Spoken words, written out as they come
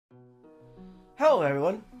Hello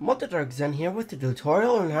everyone, MultiDarkZen here with the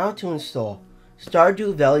tutorial on how to install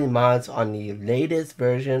Stardew Valley mods on the latest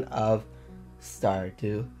version of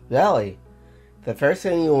Stardew Valley. The first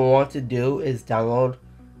thing you will want to do is download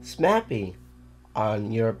SMAPI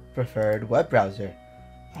on your preferred web browser.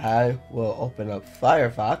 I will open up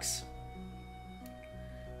Firefox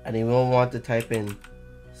and you will want to type in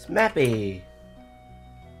SMAPI.io.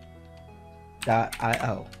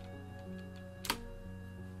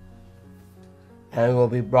 And will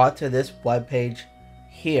be brought to this web page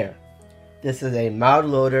here. This is a mod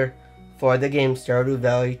loader for the game Stardew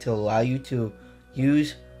Valley to allow you to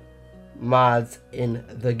use mods in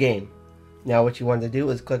the game. Now what you want to do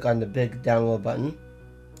is click on the big download button,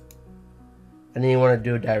 and then you want to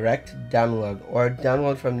do direct download or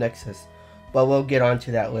download from Nexus, but we'll get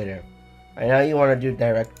onto that later. Right now you want to do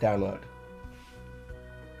direct download.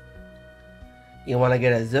 You want to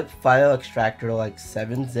get a zip file extractor like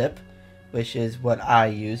 7-zip, which is what I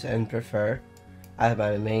use and prefer. I have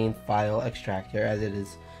my main file extractor as it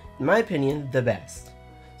is, in my opinion, the best.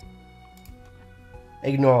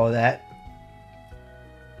 Ignore all that.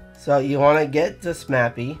 So you want to get the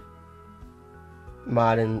SMAPI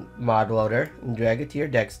mod loader and drag it to your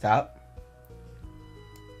desktop.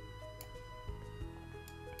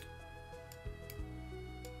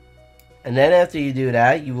 And then after you do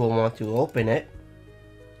that, you will want to open it.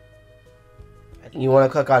 You want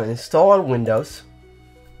to click on Install on Windows.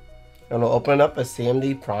 It will open up a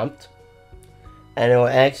CMD prompt. And it will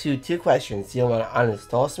ask you two questions. Do you want to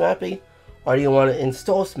uninstall SMAPI or do you want to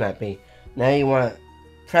install SMAPI? Now you want to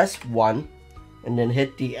press 1 and then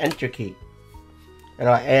hit the Enter key.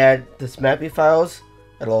 It'll add the SMAPI files.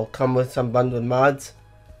 It'll come with some bundled mods.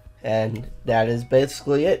 And that is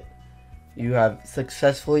basically it. You have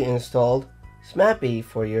successfully installed SMAPI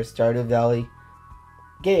for your Stardew Valley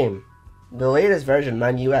game. The latest version,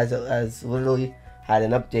 mind you, has literally had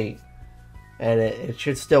an update, and it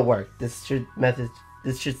should still work. This should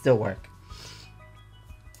still work.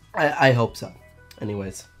 I hope so.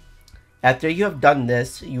 Anyways, after you have done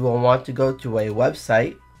this, you will want to go to a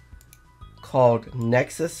website called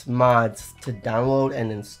Nexus Mods to download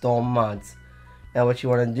and install mods. Now, what you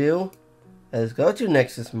want to do is go to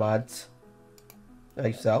Nexus Mods,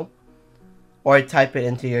 like so, or type it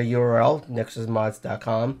into your URL,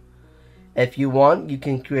 nexusmods.com. If you want, you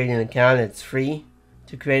can create an account. It's free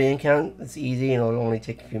to create an account. It's easy and it'll only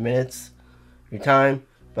take a few minutes of your time.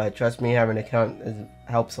 But trust me, having an account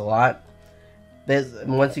helps a lot.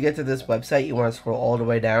 Once you get to this website, you want to scroll all the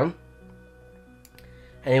way down.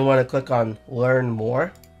 And you want to click on Learn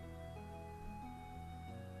More.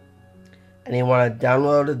 And you want to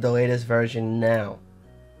download the latest version now.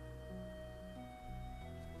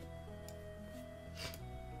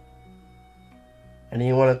 And then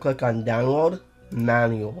you want to click on Download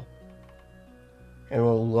Manual. And it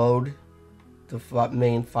will load the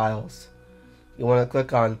main files. You want to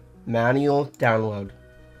click on Manual Download.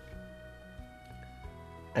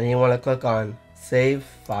 And then you want to click on Save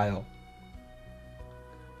File.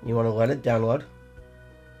 You want to let it download.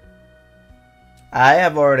 I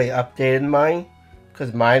have already updated mine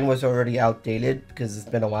because mine was already outdated because it's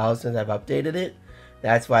been a while since I've updated it.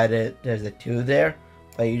 That's why there's a 2 there.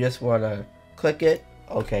 But you just want to click it.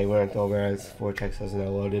 Okay, we're until whereas Vortex hasn't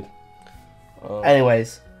loaded.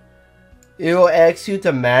 Anyways, it will ask you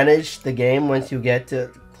to manage the game once you get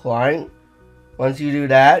to client. Once you do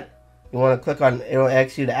that, you want to click on. It will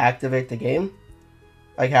ask you to activate the game,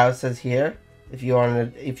 like how it says here. If you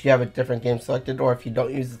have a different game selected, or if you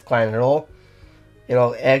don't use the client at all,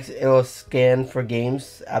 it'll scan for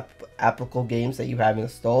games, applicable games that you have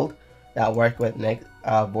installed that work with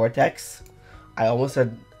Vortex. I almost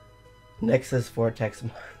said Nexus Vortex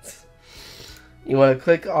mods. You want to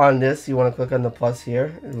click on this. You want to click on the plus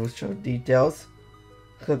here. It will show details.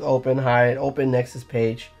 Click Open, hide, Open Nexus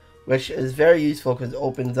page, which is very useful because it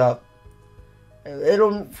opens up.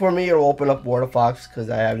 For me, it'll open up Waterfox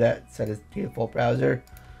because I have that set as default browser.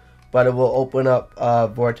 But it will open up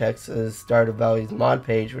Vortex's Stardew Valley's mod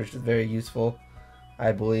page, which is very useful,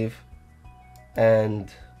 I believe.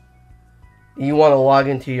 And you want to log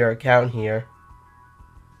into your account here.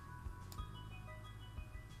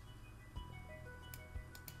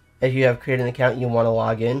 If you have created an account, you want to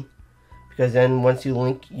log in, because then once you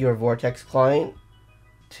link your Vortex client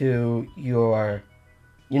to your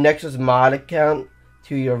Nexus mod account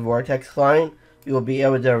to your Vortex client, you will be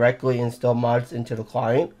able to directly install mods into the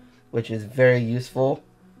client, which is very useful.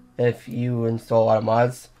 If you install a lot of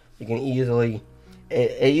mods, you can easily.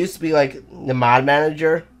 It used to be like the mod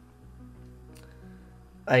manager,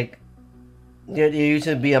 like There used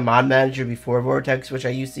to be a mod manager before Vortex, which I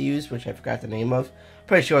used to use, which I forgot the name of.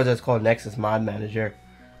 Pretty sure it's called Nexus Mod Manager,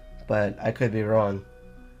 but I could be wrong.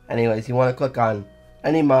 Anyways, you want to click on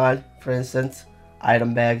any mod, for instance,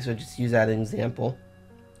 item bags, or just use that as an example.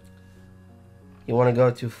 You want to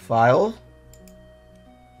go to File.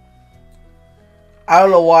 I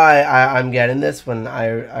don't know why I'm getting this when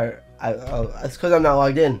it's because I'm not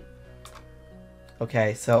logged in.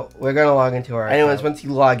 Okay, so we're gonna log into our. Anyways, once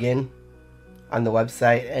you log in on the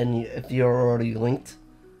website, and if you're already linked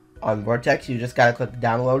on Vortex, you just gotta click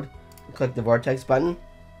download, and click the Vortex button,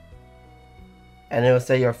 and it will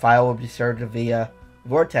say your file will be served via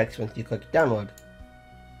Vortex once you click download.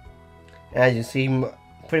 And as you see,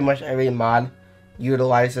 pretty much every mod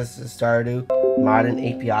utilizes the Stardew modern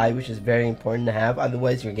API, which is very important to have.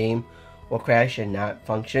 Otherwise, your game will crash and not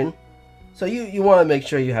function. So you want to make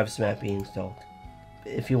sure you have SMAPI installed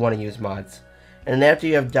if you want to use mods. And after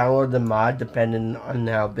you have downloaded the mod, depending on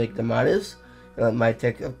how big the mod is, it might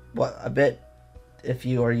take a bit if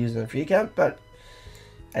you are using a free account. But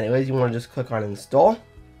anyways, you want to just click on install.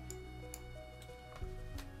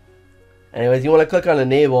 Anyways, you want to click on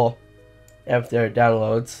enable after it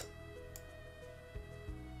downloads.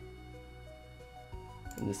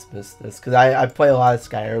 And dismiss this because I play a lot of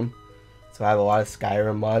Skyrim, so I have a lot of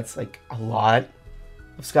Skyrim mods, like a lot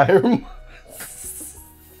of Skyrim mods.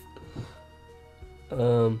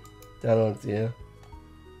 Downloads, yeah.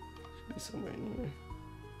 Should be somewhere in here.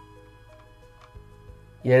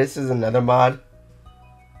 Yeah, this is another mod,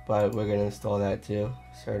 but we're gonna install that too.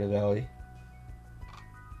 Stardew Valley.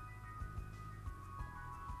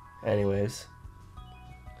 Anyways,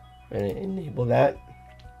 we're gonna enable that.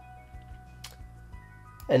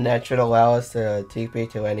 And that should allow us to TP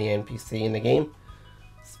to any NPC in the game,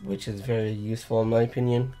 which is very useful in my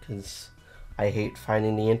opinion, because I hate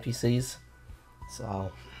finding the NPCs.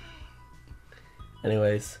 So,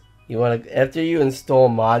 anyways, you want to, after you install a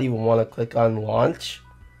mod, you want to click on launch.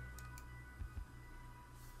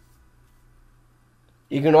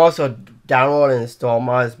 You can also download and install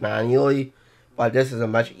mods manually, but this is a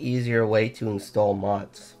much easier way to install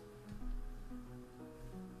mods.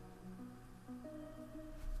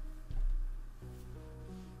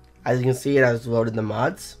 As you can see, it has loaded the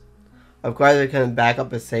mods. Of course, I couldn't back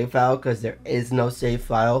up a save file because there is no save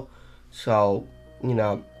file. So, you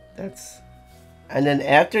know, that's... And then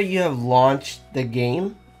after you have launched the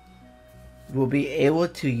game, you will be able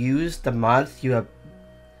to use the mods you have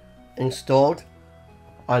installed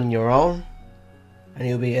on your own. And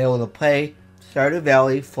you'll be able to play Stardew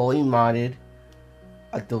Valley fully modded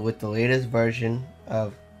with the latest version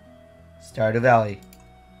of Stardew Valley.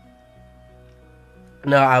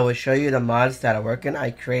 Now I will show you the mods that are working. I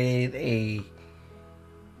created a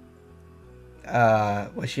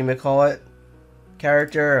whatchamacallit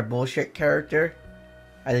character, a bullshit character.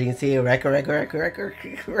 As you can see, a reku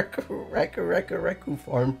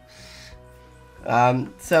form.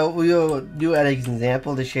 So we will do an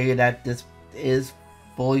example to show you that this is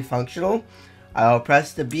fully functional. I will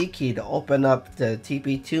press the B key to open up the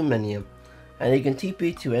TP2 menu, and you can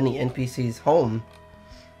TP to any NPC's home.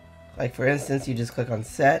 Like for instance, you just click on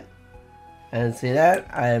set, and see that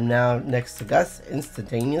I am now next to Gus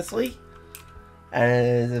instantaneously, and it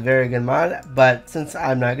is a very good mod. But since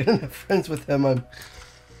I'm not gonna be friends with him, I'm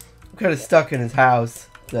kind of stuck in his house.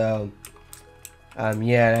 So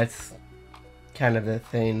yeah, that's kind of the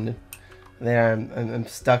thing there. I'm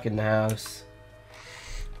stuck in the house.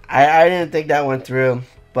 I didn't think that went through,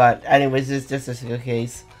 but anyways, it's just a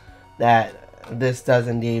case that this does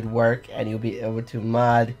indeed work, and you'll be able to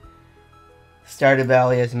mod Stardew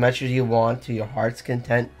Valley as much as you want to your heart's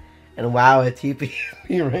content. And wow, a TP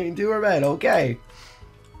right into her bed. Okay.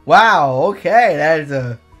 Wow, okay, that is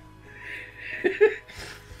a...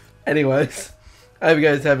 Anyways, I hope you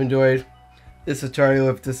guys have enjoyed this tutorial.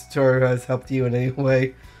 If this tutorial has helped you in any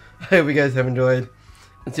way, I hope you guys have enjoyed.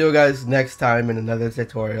 And see you guys next time in another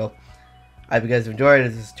tutorial. I hope you guys have enjoyed.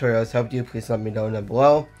 If this tutorial has helped you, please let me know down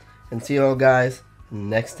below. And see you all guys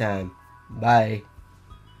next time. Bye.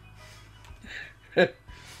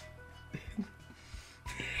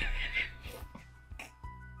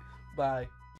 Bye.